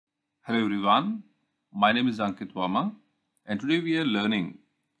Hello everyone, my name is Ankit Verma and today we are learning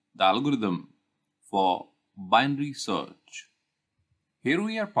the algorithm for binary search. Here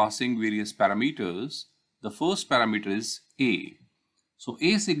we are passing various parameters. The first parameter is A. So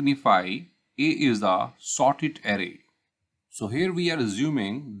A signify A is a sorted array. So here we are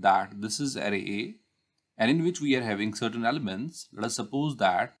assuming that this is array A and in which we are having certain elements. Let us suppose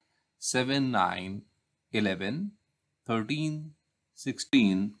that 7, 9, 11, 13,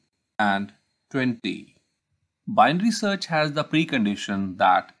 16 and 20. Binary search has the precondition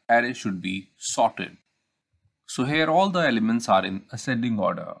that array should be sorted. So here all the elements are in ascending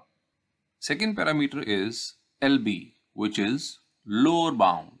order. Second parameter is LB, which is lower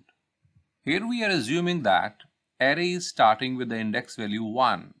bound. Here we are assuming that array is starting with the index value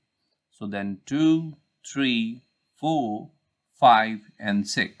 1. So then 2, 3, 4, 5 and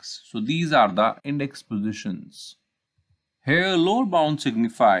 6. So these are the index positions. Here lower bound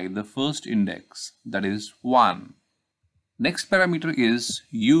signify the first index, that is 1. Next parameter is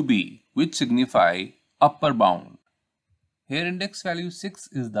UB, which signify upper bound. Here index value 6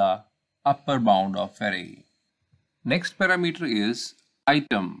 is the upper bound of array. Next parameter is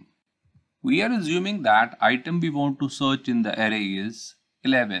item. We are assuming that item we want to search in the array is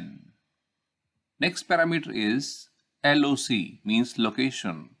 11. Next parameter is LOC, means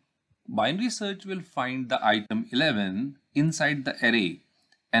location. Binary search will find the item 11 inside the array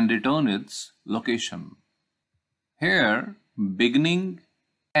and return its location. Here, beginning,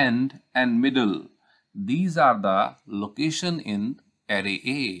 end and middle, these are the location in array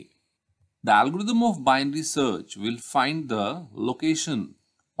A. The algorithm of binary search will find the location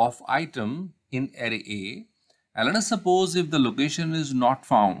of item in array A, and let us suppose if the location is not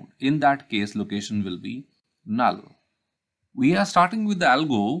found, in that case location will be null. We are starting with the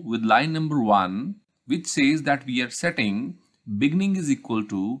algo with line number 1, which says that we are setting beginning is equal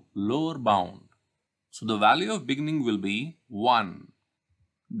to lower bound. So the value of beginning will be 1.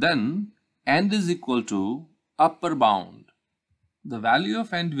 Then end is equal to upper bound. The value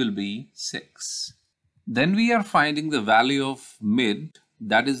of end will be 6. Then we are finding the value of mid,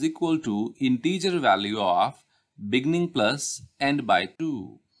 that is equal to integer value of beginning plus end by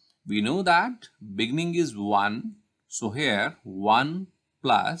 2. We know that beginning is 1. So here 1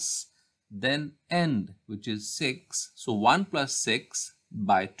 plus then end, which is 6. So 1 plus 6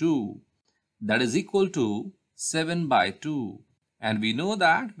 by 2, that is equal to 7 by 2. And we know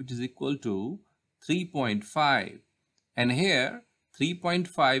that which is equal to 3.5. And here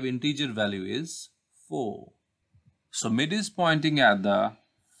 3.5 integer value is 4. So mid is pointing at the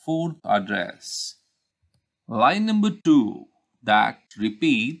 4th address. Line number 2, that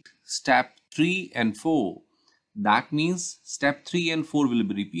repeat step 3 and 4. That means step 3 and 4 will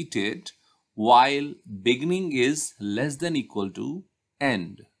be repeated while beginning is less than equal to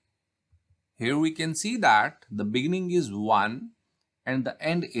end. Here we can see that the beginning is 1 and the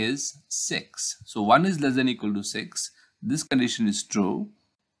end is 6. So 1 is less than equal to 6. This condition is true.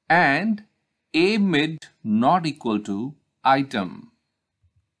 And A mid not equal to item.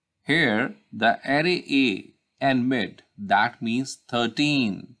 Here the array A and mid, that means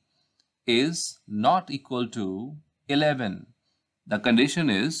 13, is not equal to 11. The condition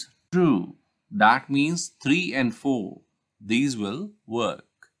is true. That means 3 and 4. These will work.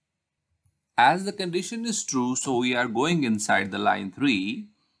 As the condition is true, so we are going inside the line 3.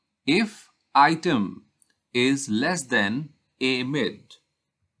 If item is less than A mid.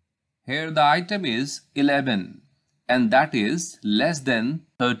 Here the item is 11 and that is less than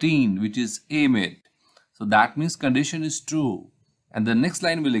 13, which is A mid. So that means condition is true. And the next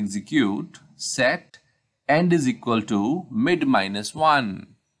line will execute set end is equal to mid minus 1.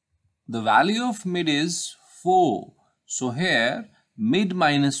 The value of mid is 4. So here mid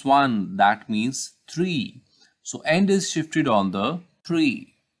minus 1, that means 3. So end is shifted on the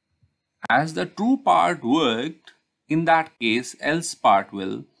 3. As the true part worked, in that case else part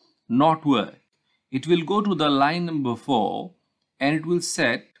will not work. It will go to the line number 4 and it will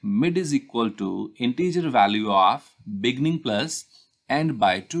set mid is equal to integer value of beginning plus end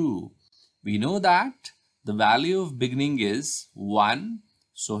by 2. We know that the value of beginning is 1.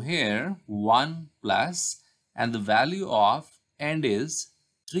 So here 1 plus and the value of end is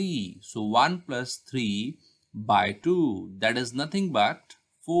 3. So 1 plus 3 by 2. That is nothing but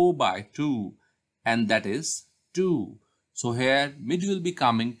 4 by 2 and that is 2. So here mid will be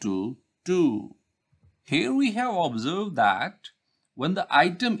coming to 2. Here we have observed that when the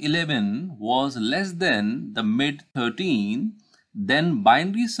item 11 was less than the mid 13, then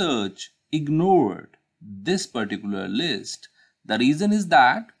binary search ignored this particular list. The reason is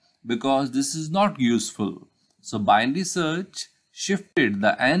that because this is not useful. So binary search shifted.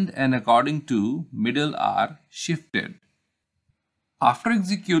 The end and according to middle are shifted. After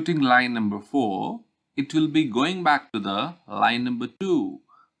executing line number 4, it will be going back to the line number 2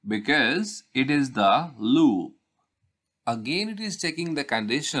 because it is the loop. Again, it is checking the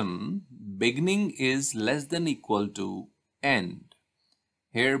condition beginning is less than equal to end.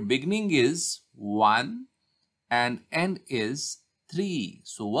 Here beginning is 1 and end is 3.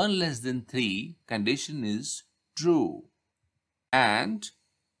 So 1 less than 3 condition is true. And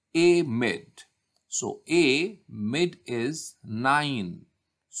A mid. So A mid is 9.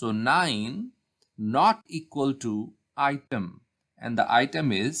 So 9 not equal to item and the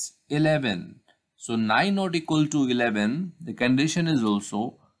item is 11. So 9 not equal to 11, the condition is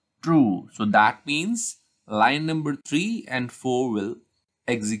also true. So that means line number 3 and 4 will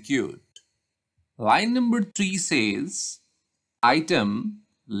execute. Line number 3 says item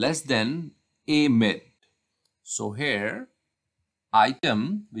less than A mid. So here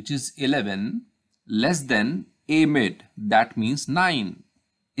item which is 11 less than A mid, that means 9.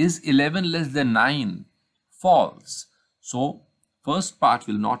 Is 11 less than 9? False. So first part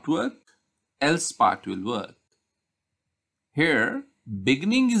will not work, else part will work. Here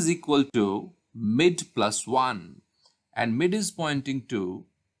beginning is equal to mid plus 1 and mid is pointing to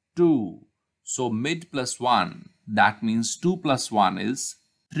 2. So mid plus 1, that means 2 plus 1 is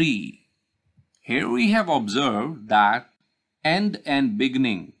 3. Here we have observed that end and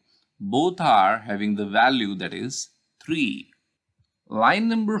beginning both are having the value that is 3. Line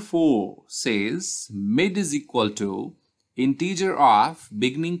number 4 says mid is equal to integer of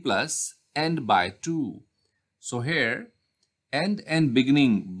beginning plus end by 2. So here end and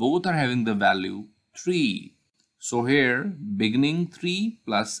beginning both are having the value 3. So here beginning 3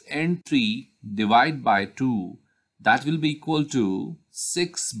 plus end 3 divide by 2, that will be equal to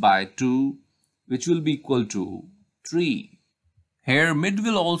 6 by 2, which will be equal to 3. Here mid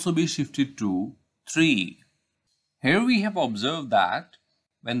will also be shifted to 3. Here we have observed that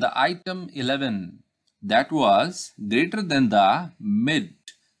when the item 11 that was greater than the mid,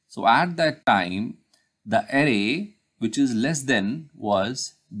 so at that time the array which is less than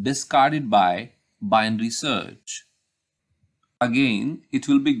was discarded by binary search. Again it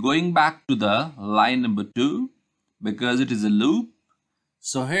will be going back to the line number 2 because it is a loop.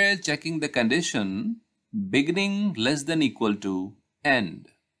 So here checking the condition beginning less than equal to end.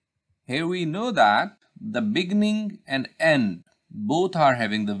 Here we know that the beginning and end both are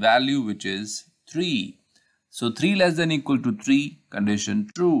having the value which is 3. So 3 less than equal to 3, condition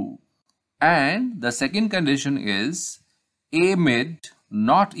true. And the second condition is A mid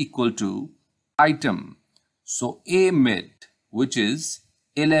not equal to item. So A mid, which is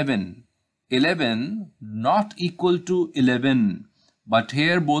 11. 11 not equal to 11. But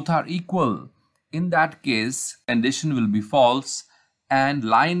here both are equal. In that case, condition will be false and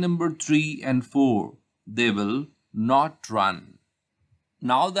line number 3 and 4, they will not run.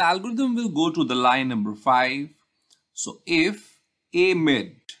 Now the algorithm will go to the line number 5. So if A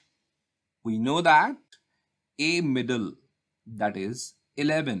mid, we know that A middle, that is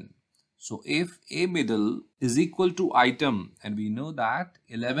 11. So if A middle is equal to item and we know that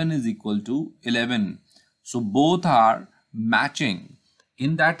 11 is equal to 11. So both are matching.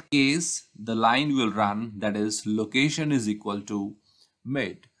 In that case, the line will run, that is location is equal to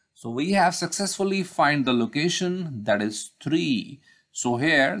mid. So we have successfully find the location, that is 3. So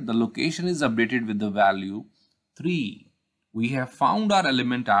here the location is updated with the value 3. We have found our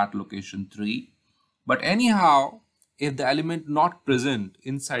element at location 3. But anyhow, if the element not present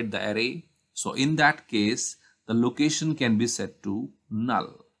inside the array, so in that case the location can be set to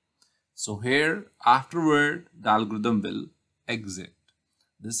null. So here afterward the algorithm will exit.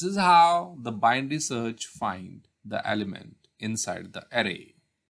 This is how the binary search find the element inside the array.